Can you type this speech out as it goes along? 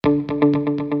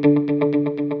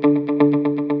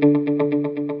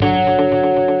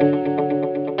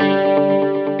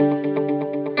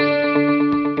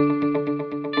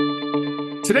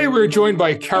we're joined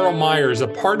by Carol Meyers, a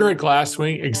partner at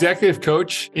Glasswing, executive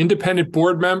coach, independent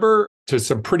board member to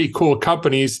some pretty cool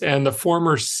companies, and the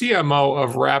former CMO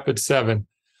of Rapid7.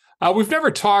 We've never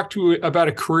talked about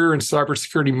a career in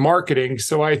cybersecurity marketing,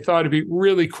 so I thought it'd be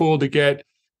really cool to get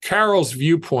Carol's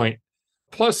viewpoint.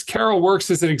 Plus, Carol works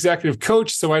as an executive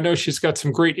coach, so I know she's got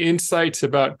some great insights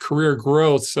about career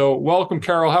growth. So welcome,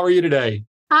 Carol. How are you today?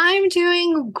 I'm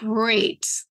doing great.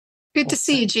 Good to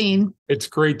see you, Gene. It's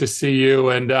great to see you.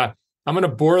 And I'm going to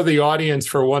bore the audience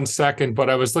for 1 second, but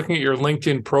I was looking at your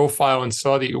LinkedIn profile and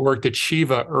saw that you worked at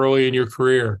Shiva early in your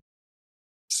career.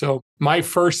 So my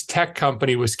first tech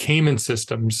company was Cayman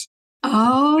Systems.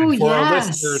 Oh, for our yes.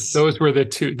 listeners, those were the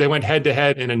two. They went head to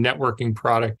head in a networking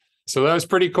product. So that was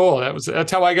pretty cool.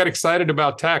 That's how I got excited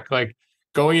about tech, like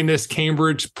going in this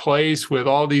Cambridge place with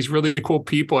all these really cool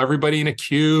people, everybody in a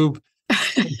cube.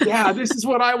 Yeah, this is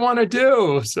what I want to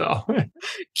do. So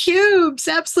cubes,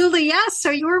 absolutely. Yes. So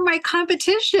you were my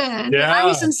competition. Yeah. I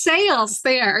was in sales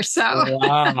there. So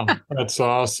wow, that's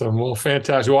awesome. Well,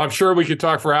 fantastic. Well, I'm sure we could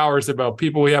talk for hours about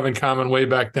people we have in common way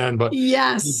back then, but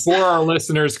yes, for our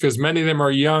listeners, because many of them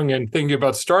are young and thinking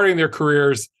about starting their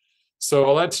careers.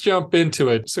 So let's jump into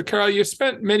it. So Carol, you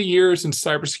spent many years in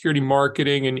cybersecurity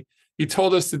marketing, and you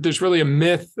told us that there's really a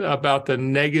myth about the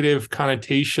negative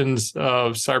connotations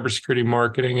of cybersecurity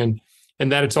marketing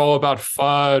and that it's all about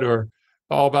FUD or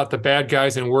all about the bad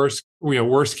guys and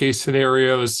worst case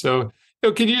scenarios. So,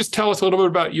 can you just tell us a little bit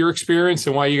about your experience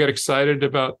and why you got excited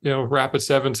about,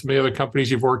 Rapid7, some of the other companies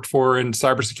you've worked for in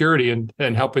cybersecurity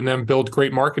and helping them build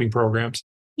great marketing programs?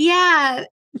 Yeah,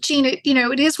 Gene,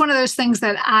 it is one of those things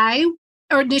that I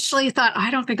initially thought, I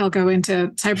don't think I'll go into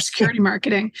cybersecurity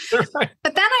marketing. Right.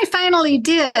 But then I finally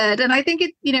did. And I think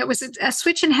it was a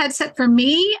switch in headset for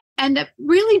me and a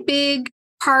really big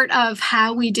part of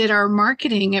how we did our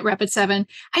marketing at Rapid7.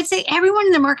 I'd say everyone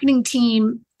in the marketing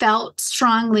team felt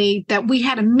strongly that we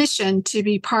had a mission to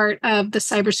be part of the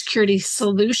cybersecurity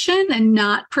solution and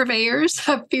not purveyors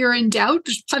of fear and doubt.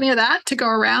 There's plenty of that to go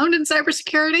around in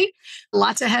cybersecurity,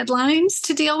 lots of headlines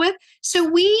to deal with. So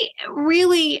we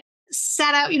really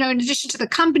set out, in addition to the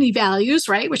company values,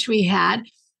 right, which we had,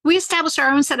 we established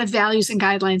our own set of values and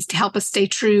guidelines to help us stay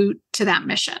true to that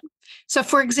mission. So,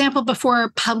 for example,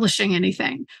 before publishing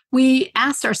anything, we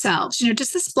asked ourselves,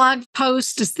 does this blog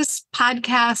post, does this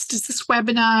podcast, does this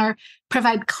webinar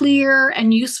provide clear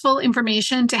and useful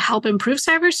information to help improve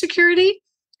cybersecurity?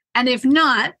 And if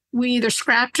not, we either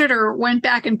scrapped it or went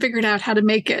back and figured out how to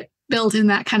make it build in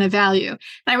that kind of value. And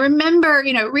I remember,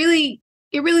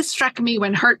 it really struck me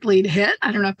when Heartbleed hit.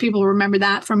 I don't know if people remember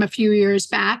that from a few years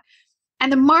back. And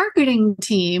the marketing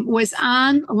team was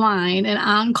online and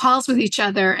on calls with each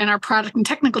other and our product and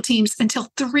technical teams until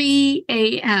 3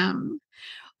 a.m.,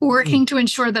 working to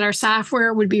ensure that our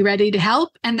software would be ready to help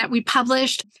and that we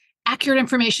published accurate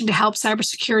information to help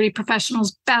cybersecurity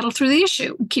professionals battle through the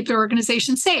issue and keep their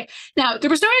organization safe. Now, there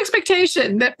was no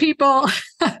expectation that people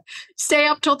stay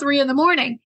up till 3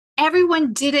 a.m.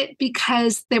 Everyone did it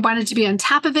because they wanted to be on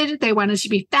top of it. They wanted to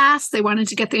be fast. They wanted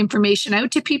to get the information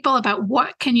out to people about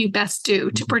what can you best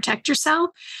do to protect yourself.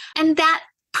 And that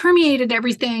permeated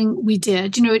everything we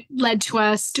did. It led to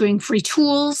us doing free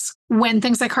tools when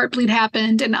things like Heartbleed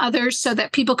happened and others so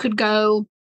that people could go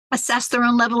assess their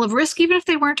own level of risk, even if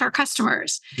they weren't our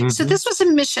customers. Mm-hmm. So this was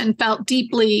a mission felt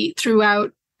deeply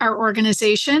throughout our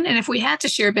organization. And if we had to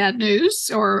share bad news,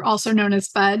 or also known as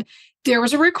FUD, there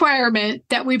was a requirement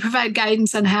that we provide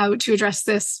guidance on how to address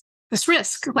this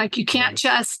risk. Like you can't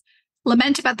just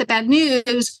lament about the bad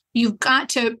news. You've got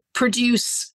to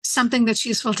produce something that's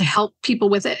useful to help people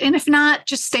with it. And if not,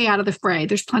 just stay out of the fray.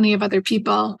 There's plenty of other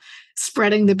people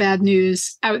spreading the bad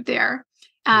news out there.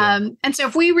 And so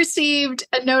if we received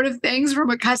a note of things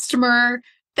from a customer,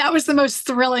 that was the most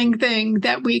thrilling thing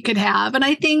that we could have. And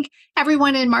I think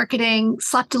everyone in marketing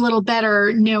slept a little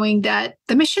better knowing that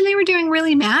the mission they were doing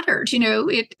really mattered.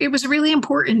 It was really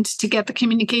important to get the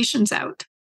communications out.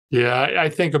 Yeah, I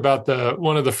think about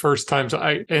one of the first times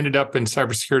I ended up in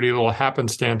cybersecurity, a little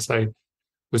happenstance. I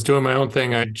was doing my own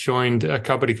thing. I joined a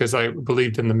company because I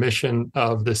believed in the mission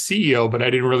of the CEO, but I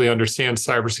didn't really understand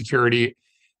cybersecurity.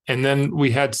 And then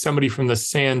we had somebody from the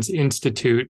SANS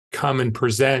Institute come and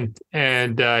present.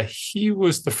 And he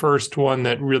was the first one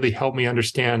that really helped me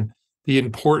understand the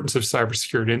importance of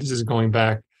cybersecurity. And this is going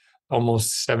back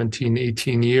almost 17,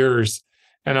 18 years.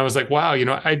 And I was like, wow,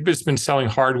 I'd just been selling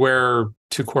hardware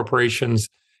to corporations.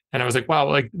 And I was like, wow,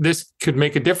 like this could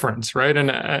make a difference, right?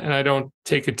 And I don't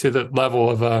take it to the level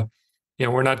of,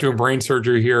 we're not doing brain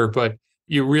surgery here, but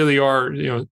you really are,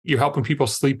 you're helping people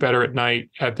sleep better at night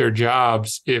at their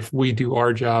jobs if we do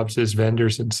our jobs as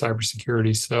vendors in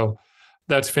cybersecurity. So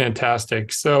That's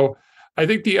fantastic. So I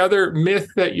think the other myth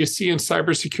that you see in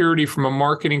cybersecurity from a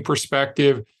marketing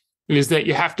perspective is that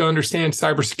you have to understand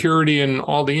cybersecurity and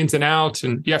all the ins and outs,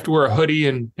 and you have to wear a hoodie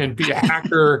and be a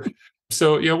hacker.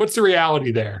 So, what's the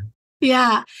reality there?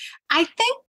 Yeah. I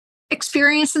think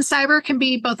experience in cyber can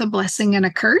be both a blessing and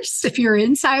a curse if you're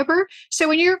in cyber. So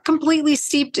when you're completely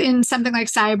steeped in something like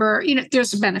cyber,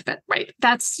 there's a benefit, right?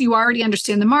 You already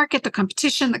understand the market, the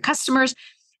competition, the customers.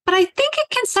 But I think it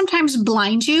can sometimes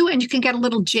blind you and you can get a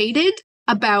little jaded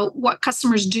about what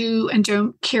customers do and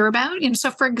don't care about.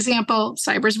 So for example,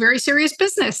 cyber is very serious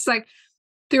business. Like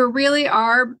there really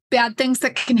are bad things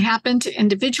that can happen to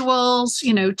individuals,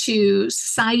 to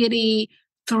society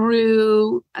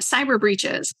through cyber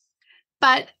breaches.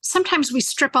 But sometimes we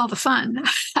strip all the fun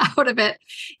out of it.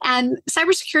 And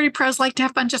cybersecurity pros like to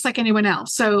have fun just like anyone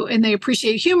else. And they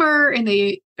appreciate humor and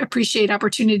they appreciate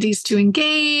opportunities to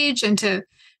engage and to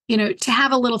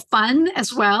have a little fun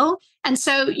as well. And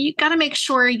so you got to make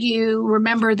sure you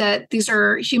remember that these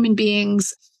are human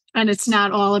beings and it's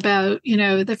not all about,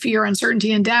 the fear,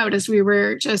 uncertainty, and doubt, as we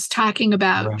were just talking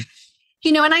about. Right.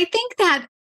 And I think that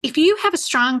if you have a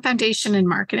strong foundation in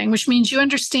marketing, which means you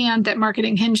understand that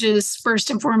marketing hinges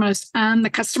first and foremost on the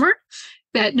customer,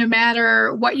 that no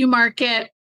matter what you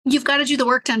market, you've got to do the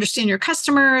work to understand your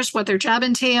customers, what their job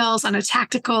entails on a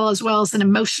tactical as well as an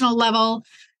emotional level.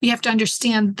 You have to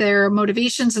understand their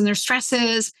motivations and their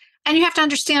stresses. And you have to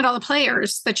understand all the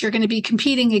players that you're going to be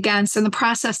competing against and the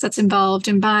process that's involved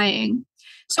in buying.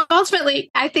 So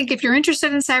ultimately, I think if you're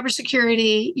interested in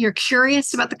cybersecurity, you're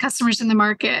curious about the customers in the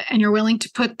market, and you're willing to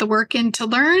put the work in to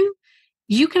learn,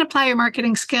 you can apply your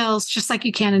marketing skills just like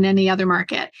you can in any other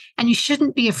market. And you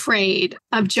shouldn't be afraid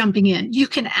of jumping in. You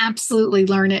can absolutely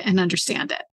learn it and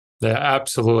understand it. Yeah,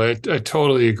 absolutely. I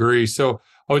totally agree. So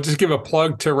I'll just give a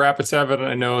plug to Rapid7.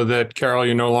 I know that, Carol,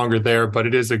 you're no longer there, but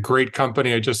it is a great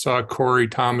company. I just saw Corey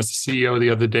Thomas, the CEO, the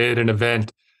other day at an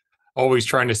event, always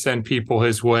trying to send people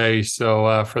his way.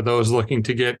 So for those looking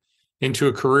to get into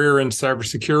a career in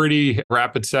cybersecurity,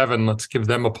 Rapid7, let's give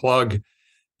them a plug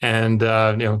and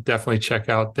definitely check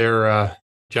out their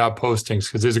job postings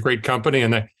because it's a great company.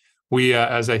 And we,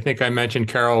 as I think I mentioned,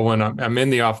 Carol, when I'm in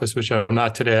the office, which I'm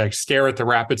not today, I stare at the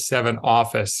Rapid7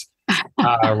 office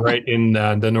right in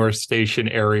the North Station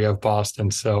area of Boston.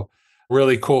 So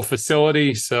really cool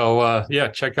facility. So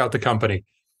check out the company.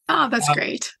 Oh, that's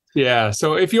great. Yeah.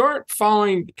 So if you aren't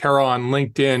following Carol on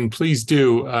LinkedIn, please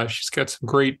do. She's got some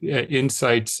great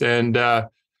insights. And I'd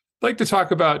like to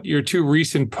talk about your two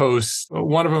recent posts.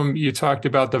 One of them, you talked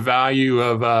about the value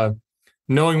of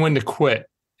knowing when to quit.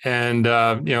 And,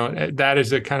 that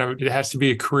is it has to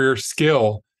be a career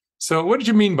skill. So what did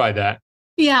you mean by that?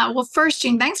 Yeah. Well, first,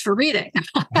 Gene, thanks for reading.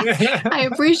 I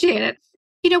appreciate it.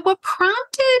 What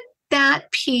prompted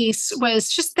that piece was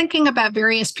just thinking about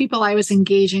various people I was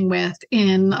engaging with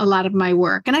in a lot of my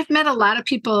work. And I've met a lot of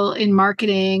people in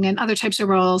marketing and other types of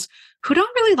roles who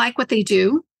don't really like what they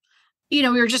do. We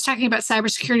were just talking about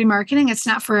cybersecurity marketing. It's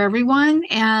not for everyone.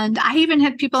 And I even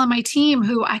had people on my team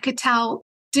who I could tell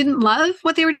didn't love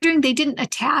what they were doing. They didn't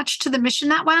attach to the mission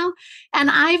that well. And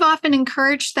I've often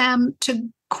encouraged them to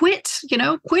quit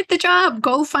the job,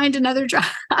 go find another job.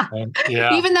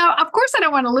 Yeah. Even though, of course, I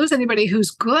don't want to lose anybody who's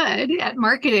good at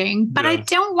marketing, but I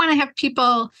don't want to have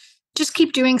people just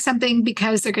keep doing something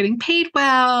because they're getting paid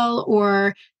well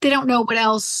or they don't know what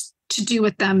else to do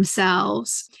with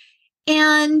themselves.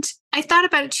 And I thought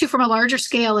about it too from a larger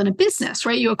scale in a business,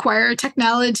 right? You acquire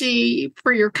technology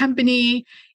for your company.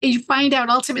 You find out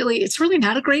ultimately it's really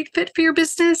not a great fit for your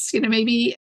business.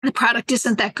 Maybe the product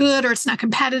isn't that good or it's not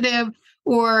competitive,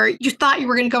 or you thought you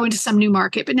were going to go into some new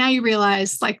market, but now you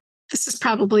realize this is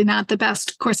probably not the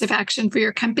best course of action for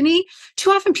your company.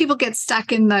 Too often people get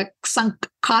stuck in the sunk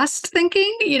cost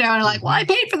thinking, and like, well, I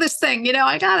paid for this thing,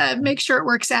 I got to make sure it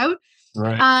works out.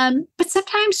 Right. But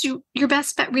sometimes your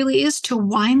best bet really is to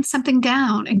wind something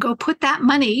down and go put that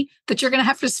money that you're going to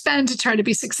have to spend to try to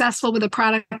be successful with a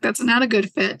product that's not a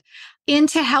good fit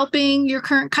into helping your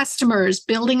current customers,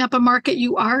 building up a market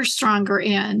you are stronger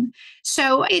in.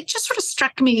 So it just sort of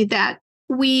struck me that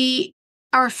we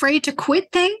are afraid to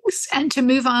quit things and to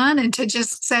move on and to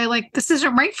just say, this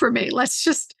isn't right for me. Let's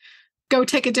just go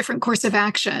take a different course of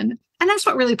action. And that's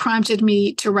what really prompted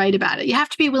me to write about it. You have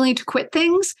to be willing to quit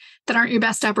things that aren't your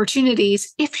best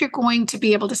opportunities if you're going to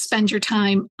be able to spend your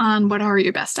time on what are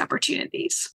your best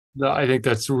opportunities. No, I think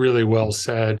that's really well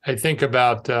said. I think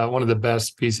about one of the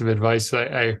best piece of advice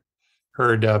I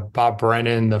heard Bob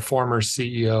Brennan, the former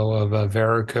CEO of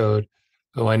Veracode,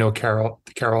 who I know Carol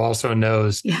also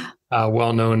knows,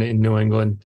 well known in New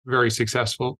England, very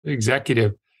successful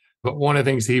executive. But one of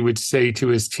the things he would say to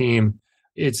his team,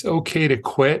 it's okay to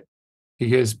quit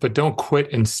but don't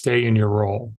quit and stay in your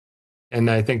role. And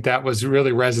I think that was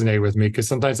really resonated with me because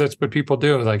sometimes that's what people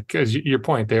do. Like, as your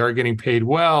point, they are getting paid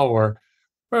well, or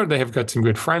they have got some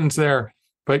good friends there.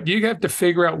 But you have to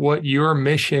figure out what your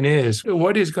mission is.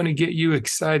 What is going to get you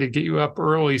excited, get you up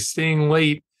early, staying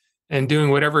late, and doing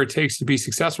whatever it takes to be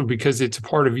successful because it's a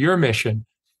part of your mission.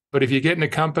 But if you get in a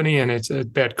company and it's a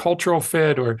bad cultural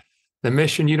fit or the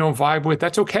mission you don't vibe with,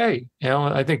 that's okay.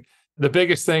 I think the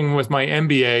biggest thing with my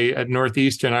MBA at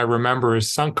Northeastern, I remember,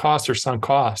 is sunk costs are sunk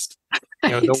cost.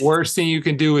 Right. The worst thing you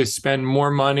can do is spend more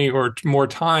money or more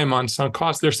time on sunk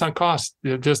costs. They're sunk costs.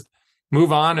 Just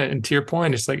move on. And to your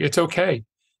point, it's like, it's okay.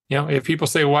 If people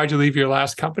say, why'd you leave your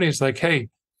last company? It's like, hey,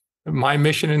 my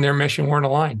mission and their mission weren't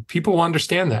aligned. People will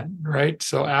understand that, right?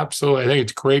 So absolutely, I think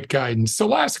it's great guidance. So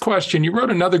last question, you wrote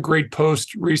another great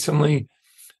post recently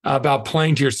about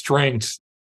playing to your strengths.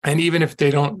 And even if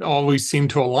they don't always seem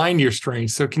to align your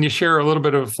strengths. So can you share a little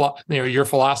bit of your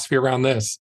philosophy around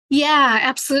this? Yeah,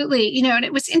 absolutely. And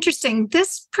it was interesting.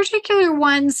 This particular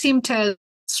one seemed to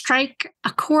strike a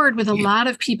chord with a lot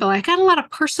of people. I got a lot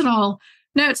of personal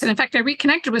notes. And in fact, I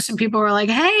reconnected with some people who were like,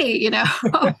 hey, I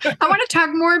want to talk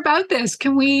more about this.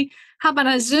 Can we hop on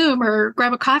a Zoom or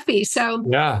grab a coffee? So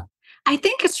yeah, I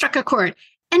think it struck a chord.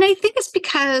 And I think it's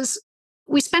because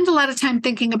we spend a lot of time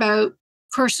thinking about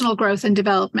personal growth and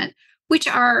development, which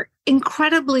are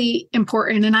incredibly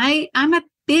important. And I'm a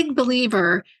big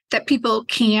believer that people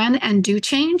can and do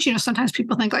change. Sometimes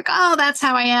people think like, oh, that's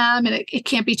how I am and it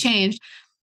can't be changed.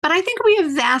 But I think we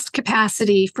have vast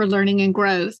capacity for learning and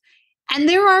growth. And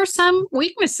there are some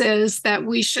weaknesses that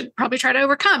we should probably try to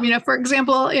overcome. For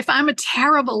example, if I'm a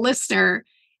terrible listener,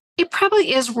 it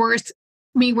probably is worth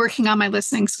me working on my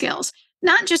listening skills,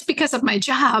 not just because of my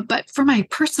job, but for my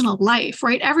personal life,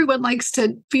 right? Everyone likes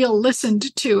to feel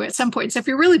listened to at some point. So if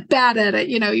you're really bad at it,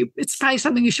 it's probably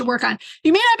something you should work on.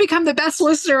 You may not become the best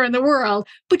listener in the world,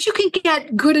 but you can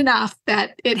get good enough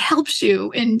that it helps you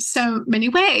in so many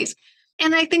ways.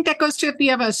 And I think that goes to if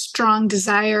you have a strong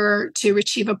desire to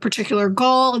achieve a particular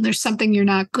goal and there's something you're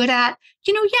not good at,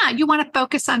 you want to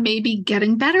focus on maybe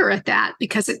getting better at that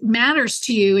because it matters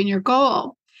to you and your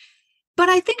goal. But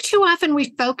I think too often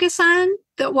we focus on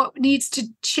what needs to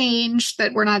change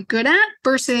that we're not good at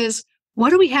versus what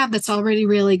do we have that's already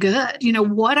really good?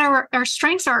 What our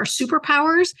strengths are, our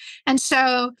superpowers. And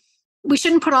so we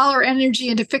shouldn't put all our energy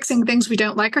into fixing things we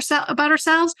don't like about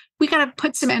ourselves. We got to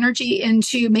put some energy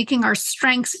into making our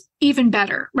strengths even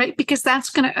better, right? Because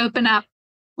that's going to open up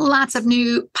lots of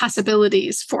new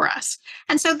possibilities for us.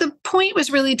 And so the point was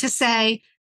really to say,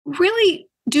 really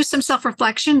do some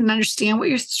self-reflection and understand what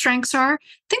your strengths are.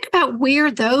 Think about where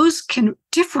those can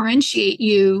differentiate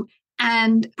you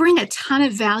and bring a ton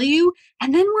of value,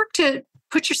 and then work to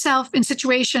put yourself in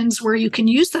situations where you can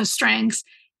use those strengths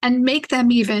and make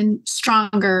them even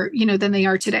stronger, than they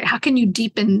are today. How can you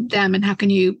deepen them and how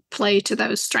can you play to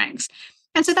those strengths?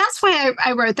 And so that's why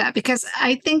I wrote that, because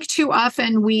I think too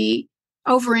often we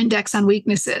over-index on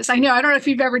weaknesses. I don't know if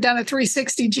you've ever done a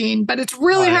 360, Gene, but it's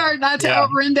really hard not to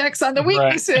over-index on the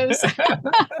weaknesses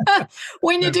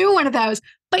when you do one of those.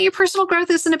 But your personal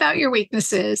growth isn't about your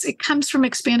weaknesses. It comes from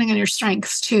expanding on your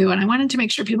strengths too. And I wanted to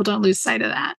make sure people don't lose sight of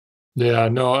that. Yeah,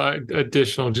 no,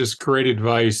 additional, just great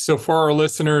advice. So for our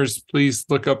listeners, please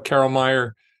look up Carol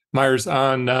Meyers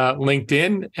on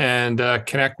LinkedIn and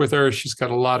connect with her. She's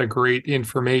got a lot of great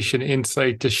information,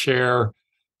 insight to share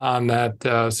on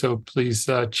that. So please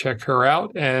check her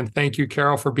out. And thank you,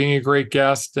 Carol, for being a great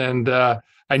guest. And I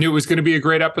knew it was going to be a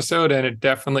great episode, and it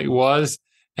definitely was.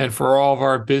 And for all of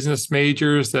our business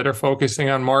majors that are focusing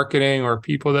on marketing or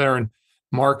people that are in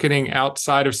marketing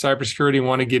outside of cybersecurity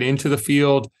want to get into the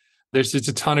field, there's just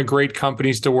a ton of great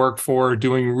companies to work for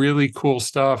doing really cool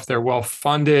stuff. They're well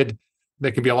funded.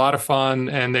 They can be a lot of fun,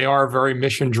 and they are very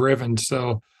mission driven.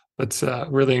 So let's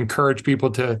really encourage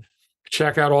people to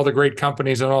check out all the great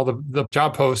companies and all the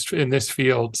job posts in this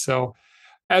field. So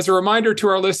as a reminder to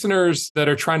our listeners that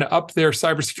are trying to up their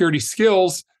cybersecurity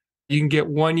skills, you can get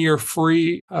 1 year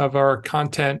free of our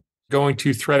content going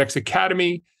to ThreatX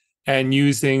Academy and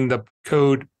using the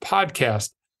code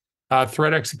podcast.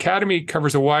 ThreatX Academy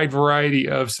covers a wide variety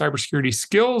of cybersecurity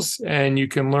skills, and you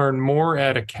can learn more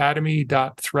at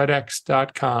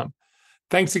academy.threatx.com.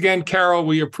 Thanks again, Carol.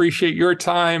 We appreciate your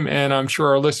time, and I'm sure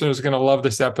our listeners are going to love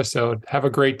this episode. Have a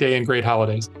great day and great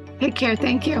holidays. Take care.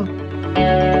 Thank you.